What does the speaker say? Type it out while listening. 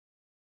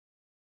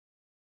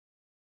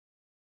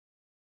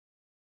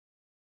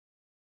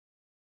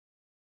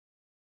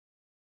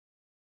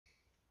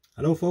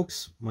Hello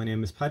folks, my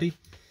name is Paddy.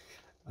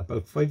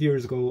 About 5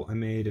 years ago I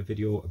made a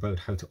video about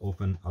how to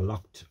open a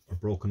locked or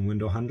broken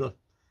window handle.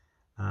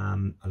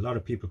 A lot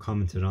of people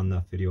commented on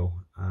that video,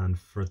 and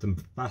for the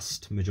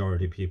vast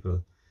majority of people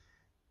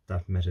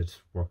that method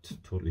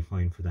worked totally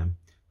fine for them.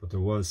 But there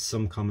was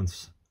some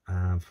comments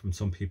from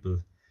some people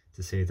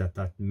to say that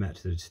that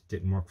method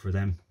didn't work for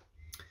them.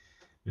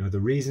 Now the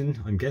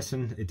reason I'm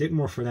guessing it didn't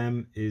work for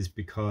them is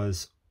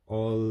because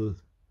all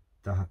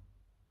the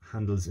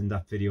handles in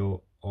that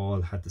video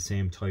all had the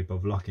same type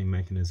of locking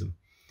mechanism,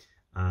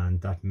 and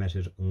that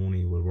method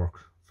only will work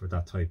for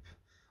that type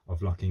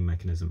of locking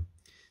mechanism.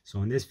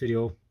 So in this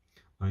video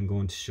I'm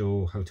going to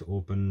show how to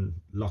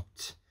open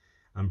locked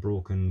and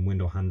broken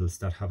window handles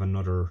that have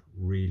another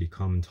really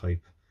common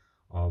type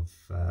of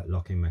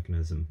locking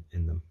mechanism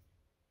in them.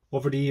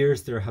 Over the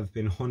years there have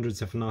been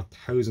hundreds if not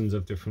thousands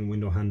of different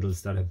window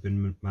handles that have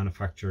been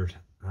manufactured,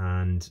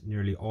 and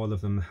nearly all of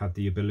them have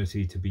the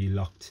ability to be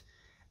locked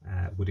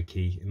with a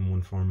key in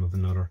one form or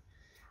another.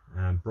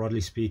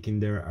 Broadly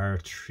speaking, there are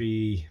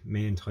three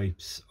main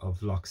types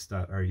of locks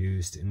that are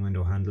used in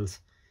window handles.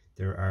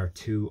 There are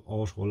two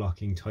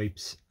auto-locking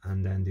types,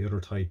 and then the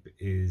other type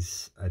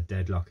is a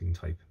dead-locking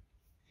type.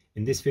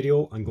 In this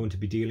video I'm going to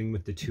be dealing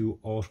with the two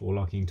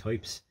auto-locking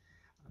types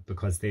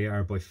because they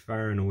are by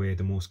far and away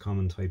the most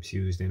common types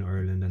used in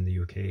Ireland and the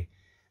UK,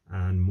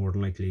 and more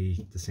than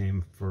likely the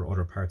same for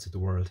other parts of the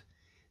world.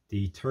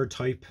 The third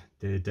type,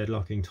 the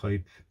dead-locking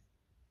type,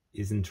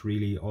 isn't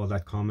really all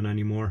that common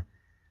anymore,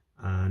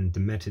 and the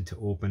method to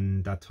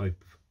open that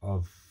type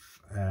of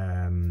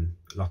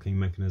locking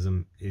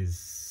mechanism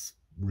is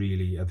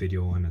really a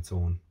video on its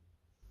own.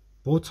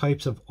 Both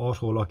types of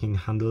auto-locking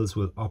handles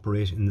will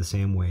operate in the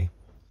same way.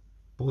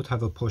 Both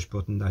have a push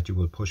button that you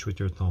will push with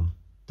your thumb.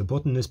 The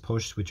button is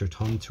pushed with your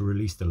thumb to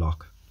release the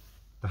lock.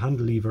 The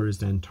handle lever is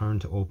then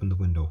turned to open the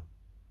window.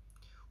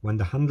 When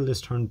the handle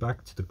is turned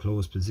back to the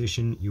closed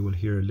position, you will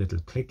hear a little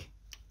click.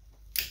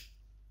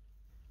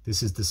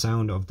 This is the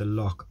sound of the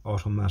lock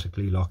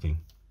automatically locking.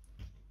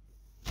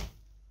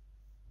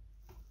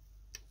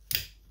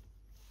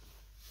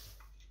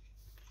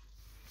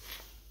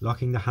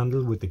 Locking the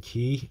handle with the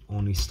key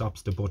only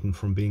stops the button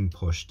from being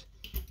pushed.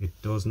 It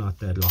does not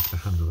deadlock the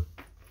handle.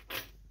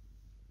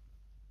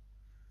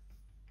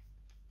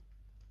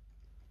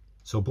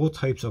 So both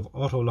types of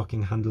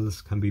auto-locking handles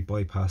can be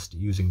bypassed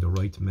using the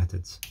right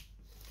methods.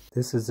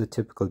 This is a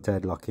typical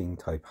deadlocking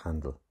type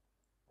handle.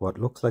 What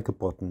looks like a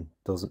button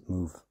doesn't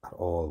move at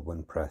all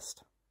when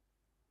pressed.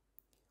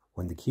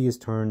 When the key is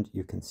turned,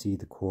 you can see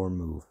the core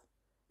move.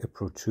 It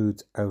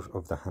protrudes out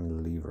of the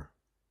handle lever.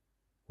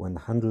 When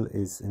the handle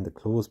is in the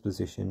closed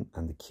position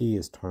and the key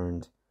is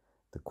turned,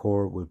 the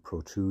core will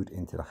protrude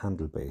into the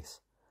handle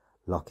base,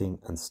 locking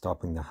and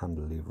stopping the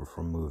handle lever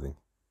from moving.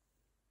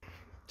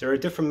 There are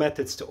different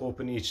methods to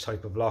open each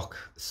type of lock,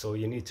 so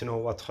you need to know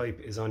what type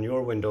is on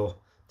your window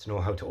to know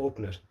how to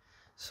open it.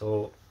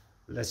 So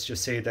let's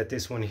just say that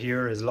this one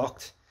here is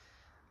locked.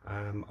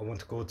 I want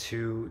to go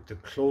to the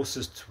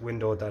closest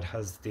window that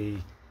has the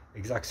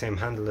exact same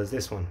handle as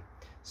this one.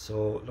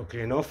 So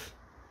luckily enough,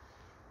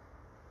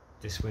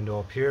 this window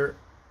up here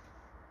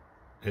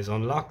is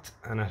unlocked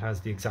and it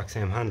has the exact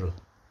same handle.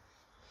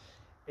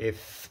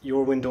 If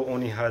your window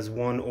only has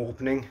one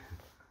opening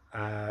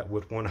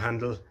with one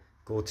handle,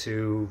 go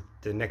to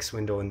the next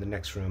window in the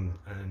next room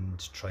and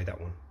try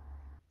that one.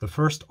 The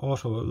first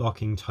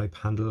auto-locking type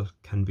handle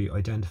can be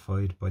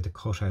identified by the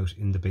cutout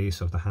in the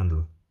base of the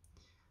handle.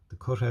 The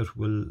cutout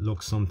will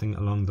look something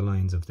along the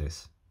lines of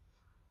this,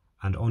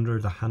 and under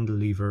the handle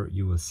lever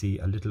you will see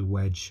a little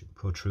wedge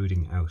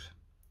protruding out.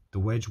 The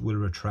wedge will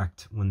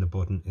retract when the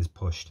button is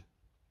pushed.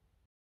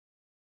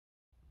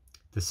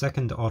 The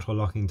second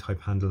auto-locking type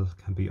handle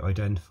can be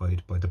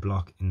identified by the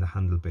block in the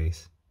handle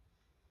base.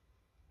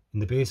 In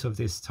the base of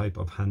this type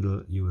of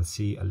handle you will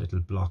see a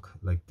little block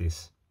like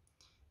this.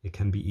 It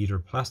can be either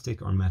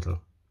plastic or metal.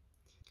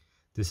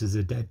 This is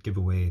a dead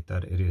giveaway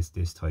that it is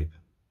this type.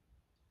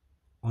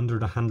 Under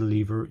the handle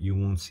lever you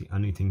won't see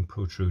anything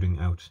protruding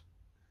out.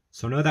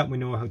 So now that we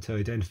know how to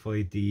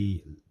identify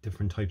the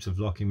different types of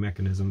locking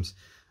mechanisms,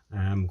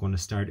 I'm going to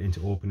start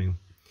into opening.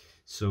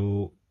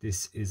 So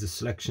this is a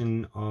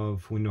selection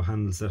of window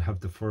handles that have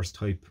the first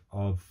type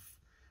of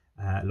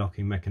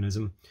locking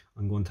mechanism.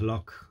 I'm going to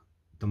lock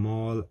them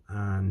all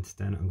and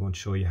then I'm going to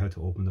show you how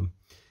to open them.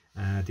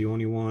 The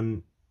only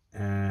one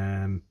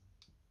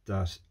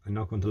that I'm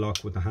not going to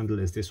lock with the handle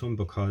is this one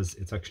because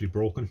it's actually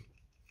broken.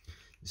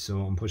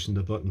 So I'm pushing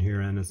the button here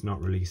and it's not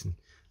releasing.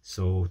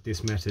 So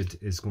this method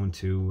is going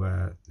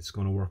to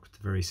work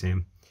the very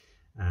same,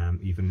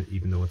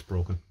 even though it's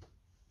broken.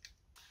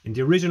 In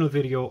the original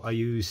video I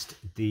used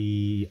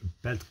the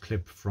belt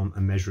clip from a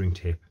measuring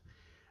tape,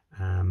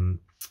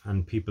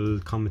 and people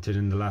commented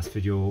in the last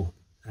video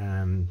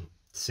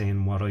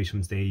saying what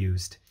items they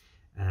used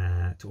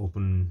to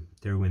open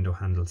their window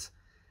handles,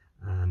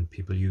 and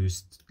people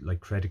used like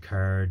credit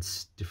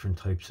cards, different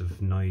types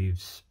of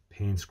knives,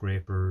 paint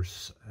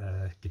scrapers,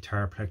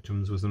 guitar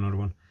plectrums was another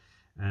one.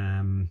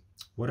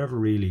 Whatever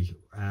really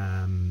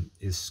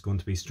is going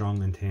to be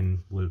strong and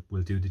thin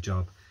will do the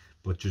job.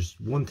 But there's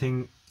one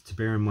thing to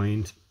bear in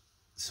mind.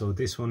 So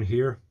this one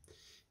here,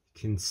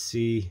 you can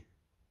see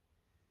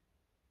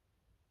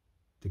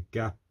the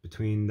gap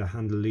between the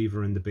handle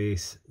lever and the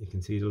base. You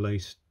can see the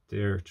light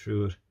there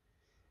through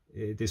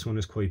it. This one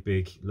is quite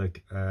big.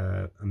 Like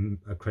a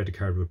credit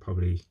card would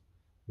probably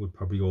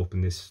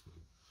open this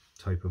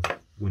type of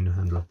window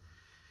handle.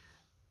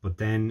 But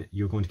then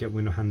you're going to get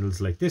window handles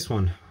like this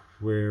one,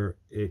 where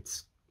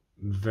it's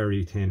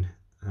very thin.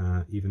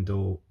 Even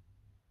though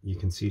you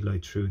can see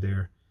light through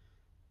there,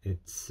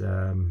 it's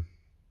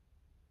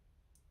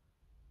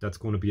that's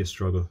going to be a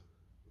struggle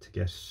to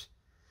get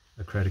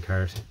a credit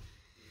card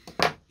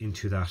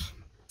into that.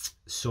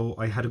 So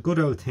I had a good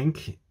old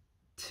think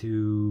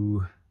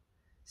to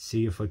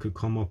see if I could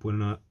come up with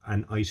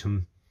an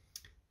item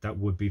that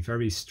would be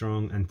very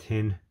strong and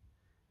thin,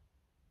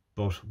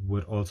 but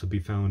would also be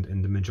found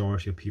in the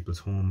majority of people's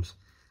homes.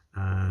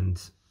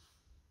 And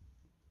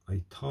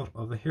I thought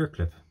of a hair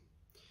clip,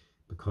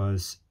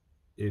 because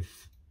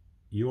if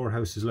your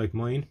house is like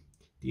mine,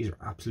 these are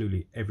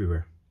absolutely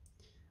everywhere,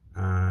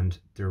 and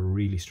they're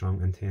really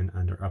strong and thin,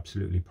 and they're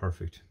absolutely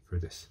perfect for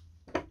this.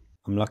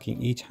 I'm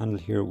locking each handle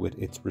here with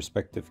its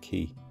respective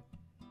key.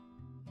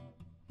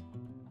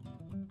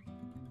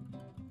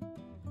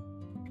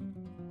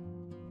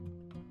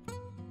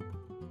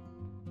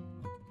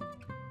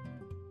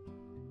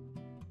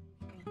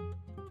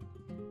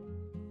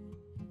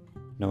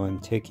 Now I'm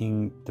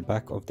taking the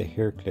back of the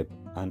hair clip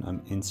and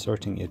I'm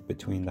inserting it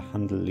between the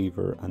handle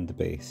lever and the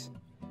base,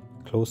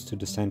 close to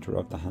the center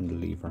of the handle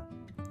lever.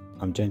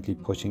 I'm gently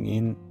pushing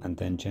in and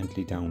then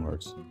gently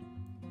downwards.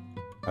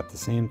 At the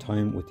same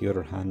time, with the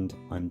other hand,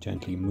 I'm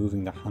gently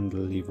moving the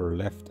handle lever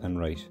left and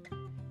right.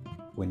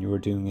 When you're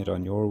doing it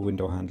on your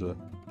window handle,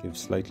 give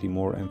slightly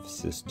more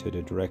emphasis to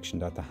the direction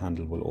that the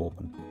handle will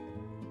open.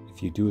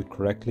 If you do it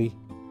correctly,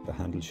 the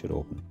handle should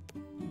open.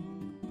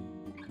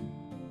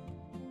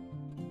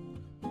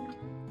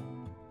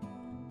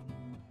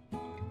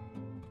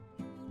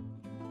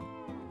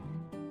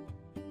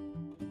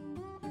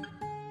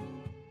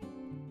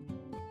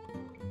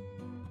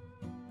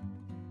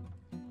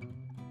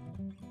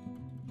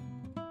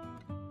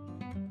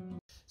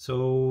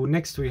 So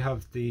next we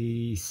have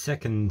the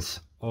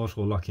second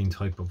auto locking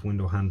type of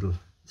window handle.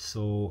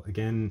 So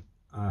again,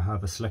 I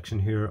have a selection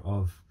here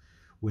of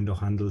window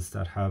handles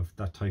that have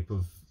that type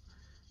of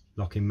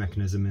locking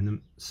mechanism in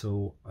them.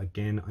 So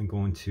again, I'm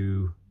going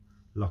to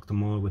lock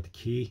them all with the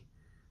key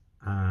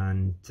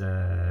and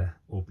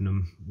open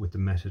them with the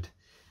method.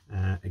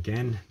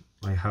 Again,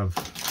 I have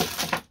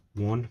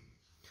one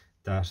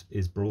that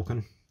is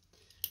broken.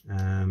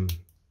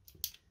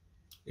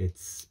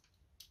 It's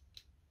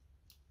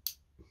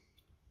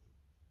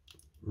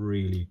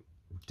really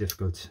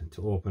difficult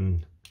to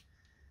open.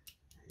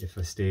 If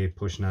I stay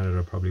pushing at it,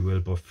 I probably will,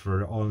 but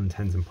for all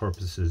intents and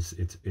purposes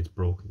it's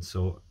broken.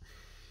 So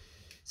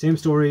same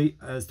story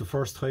as the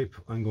first type,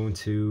 I'm going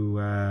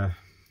to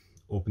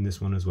open this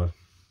one as well.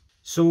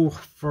 So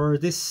for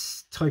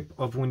this type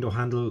of window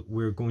handle,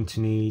 we're going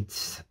to need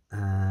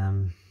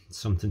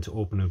something to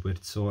open it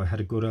with. So I had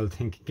a good old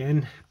think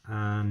again,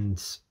 and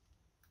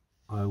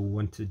I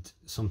wanted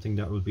something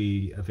that will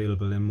be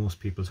available in most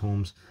people's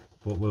homes,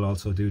 but will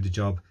also do the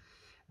job.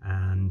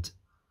 And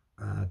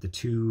the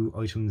two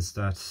items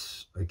that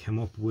I came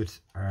up with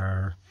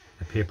are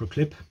a paper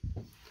clip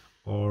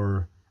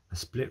or a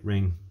split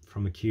ring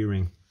from a key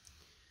ring,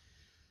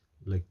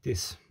 like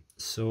this.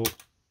 So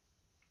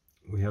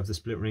we have the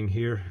split ring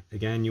here.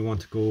 Again, you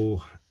want to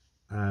go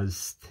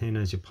as thin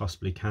as you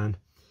possibly can,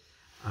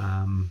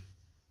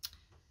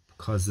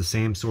 because the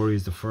same story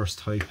as the first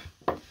type,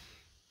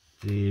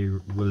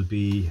 there will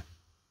be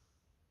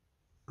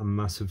a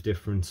massive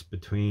difference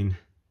between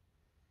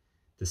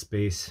the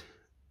space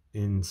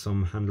in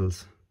some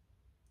handles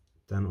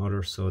than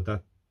others. So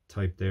that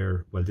type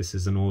there, well, this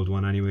is an old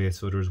one anyway,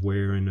 so there's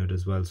wear in it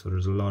as well, so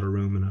there's a lot of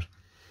room in it.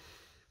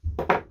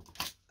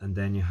 And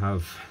then you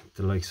have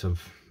the likes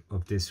of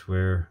this,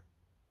 where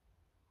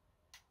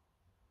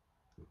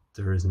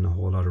there isn't a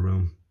whole lot of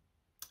room.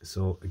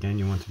 So again,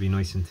 you want to be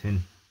nice and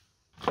thin.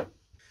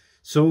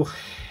 So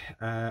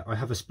I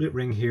have a split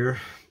ring here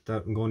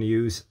that I'm going to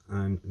use,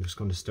 and I'm just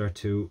going to start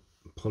to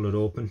pull it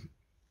open.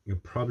 You'll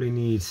probably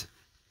need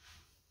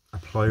a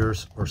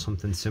pliers or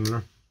something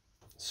similar.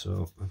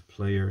 So I have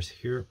pliers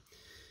here,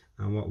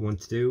 and what I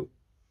want to do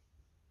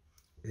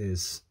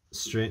is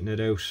straighten it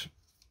out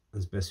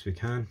as best we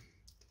can.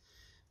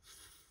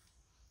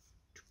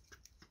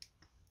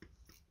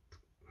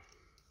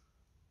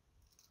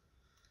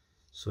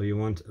 So you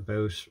want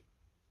about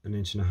 1.5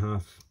 inches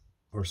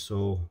or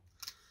so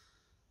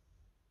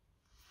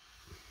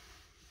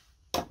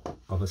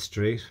of a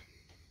straight.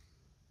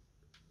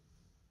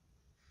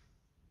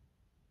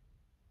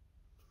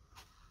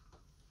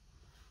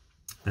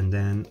 And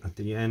then at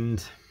the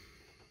end,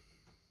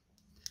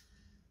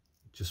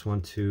 just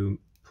want to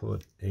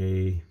put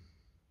a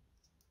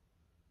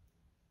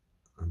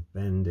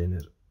bend in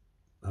it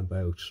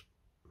about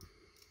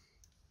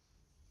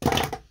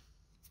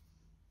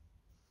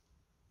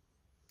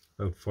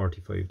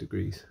 45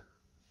 degrees.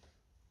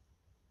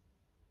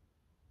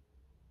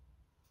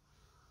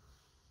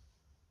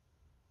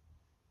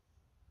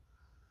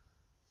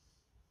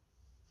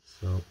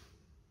 So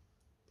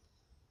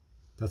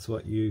that's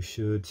what you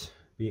should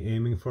be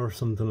aiming for,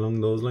 something along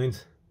those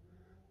lines.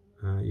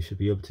 You should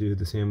be able to do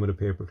the same with a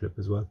paper clip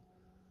as well.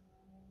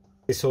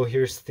 Okay, so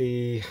here's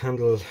the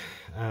handle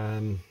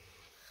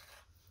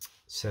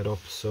set up.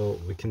 So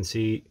we can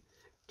see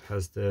it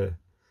has the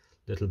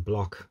little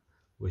block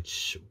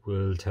which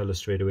will tell us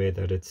straight away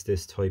that it's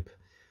this type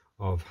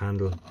of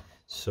handle.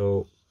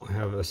 So I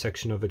have a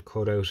section of it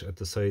cut out at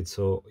the side,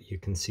 so you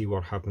can see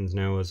what happens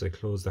now as I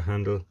close the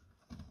handle.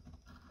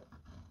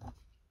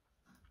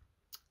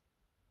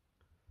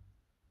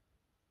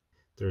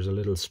 There's a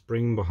little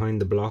spring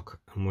behind the block,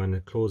 and when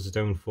it closes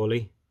down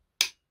fully,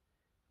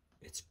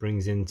 it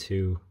springs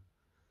into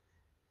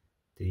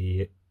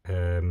the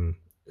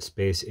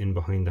space in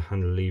behind the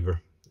handle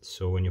lever.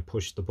 So when you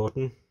push the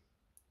button,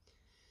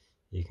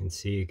 you can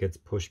see it gets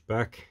pushed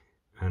back,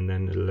 and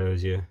then it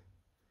allows you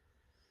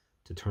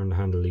to turn the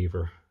handle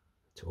lever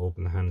to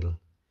open the handle.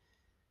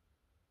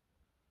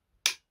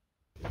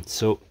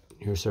 So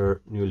here's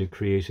our newly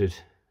created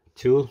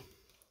tool.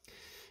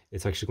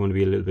 It's actually going to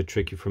be a little bit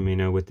tricky for me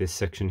now with this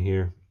section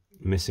here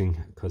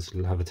missing, because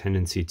it'll have a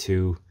tendency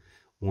to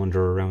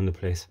wander around the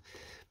place.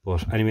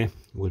 But anyway,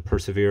 we'll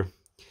persevere.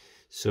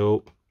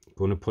 So I'm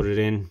going to put it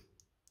in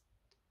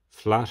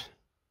flat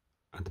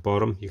at the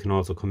bottom. You can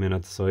also come in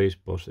at the side,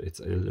 but it's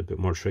a little bit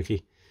more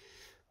tricky.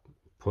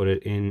 Put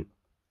it in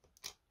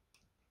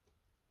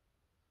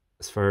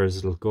as far as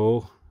it'll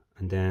go,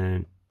 and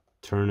then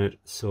turn it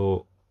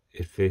so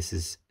it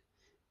faces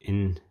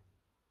in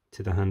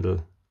to the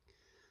handle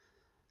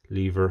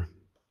lever.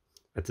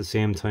 At the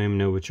same time,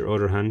 now with your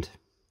other hand,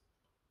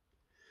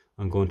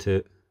 I'm going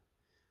to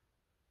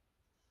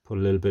put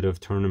a little bit of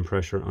turning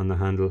pressure on the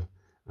handle,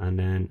 and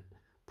then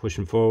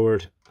pushing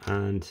forward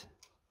and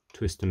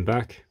twisting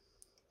back.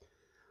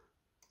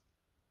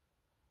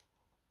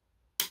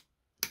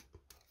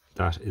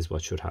 That is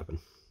what should happen.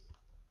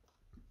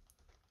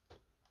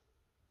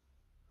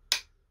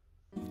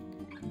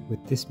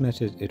 With this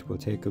method, it will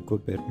take a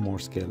good bit more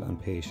skill and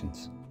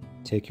patience.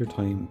 Take your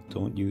time,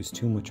 don't use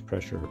too much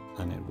pressure,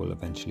 and it will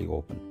eventually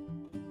open.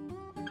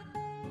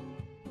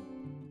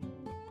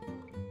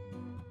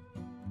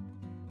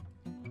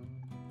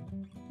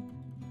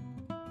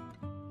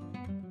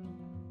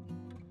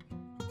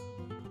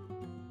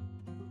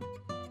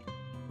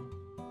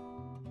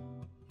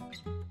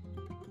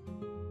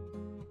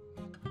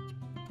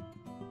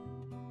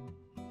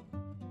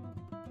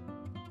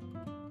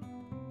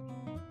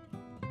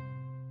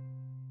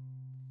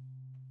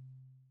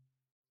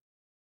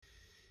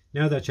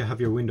 Now that you have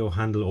your window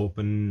handle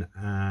open,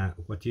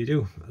 what do you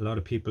do? A lot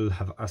of people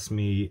have asked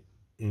me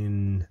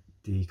in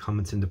the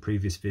comments in the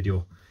previous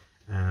video,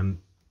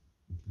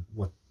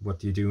 what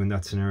do you do in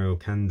that scenario?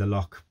 Can the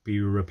lock be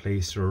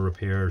replaced or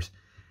repaired?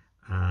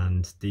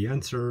 And the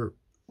answer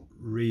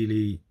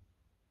really,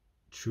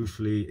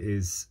 truthfully,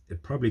 is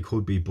it probably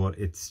could be, but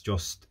it's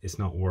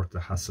not worth the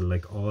hassle.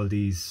 Like, all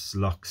these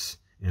locks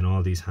and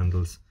all these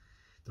handles,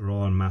 they're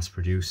all mass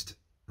produced.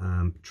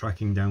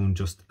 Tracking down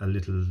just a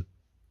little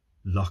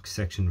lock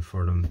section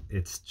for them,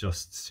 it's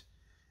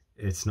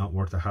not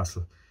worth the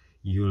hassle.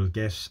 You'll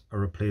get a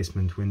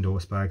replacement window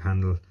spag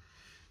handle,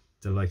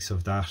 the likes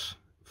of that,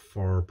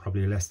 for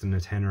probably less than a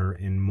tenner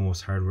in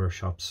most hardware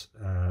shops,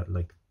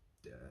 like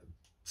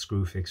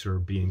Screwfix or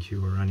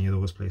B&Q or any of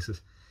those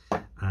places.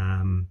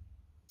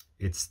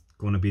 It's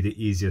going to be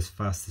the easiest,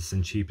 fastest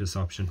and cheapest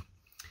option.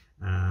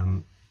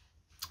 I'll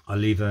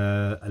leave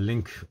a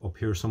link up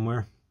here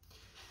somewhere.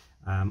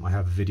 I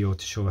have a video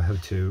to show how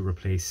to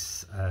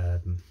replace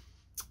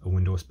a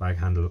window spag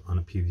handle on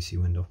a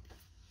PVC window.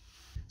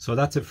 So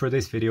that's it for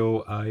this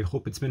video. I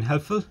hope it's been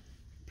helpful.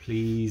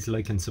 Please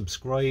like and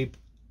subscribe,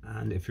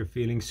 and if you're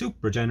feeling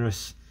super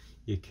generous,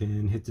 you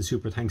can hit the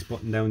super thanks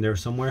button down there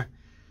somewhere.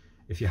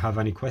 If you have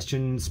any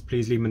questions,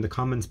 please leave them in the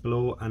comments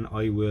below, and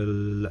I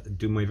will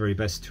do my very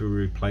best to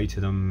reply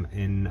to them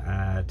in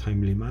a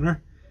timely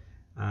manner.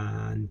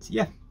 And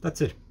yeah,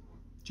 that's it.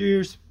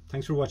 Cheers,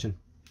 thanks for watching.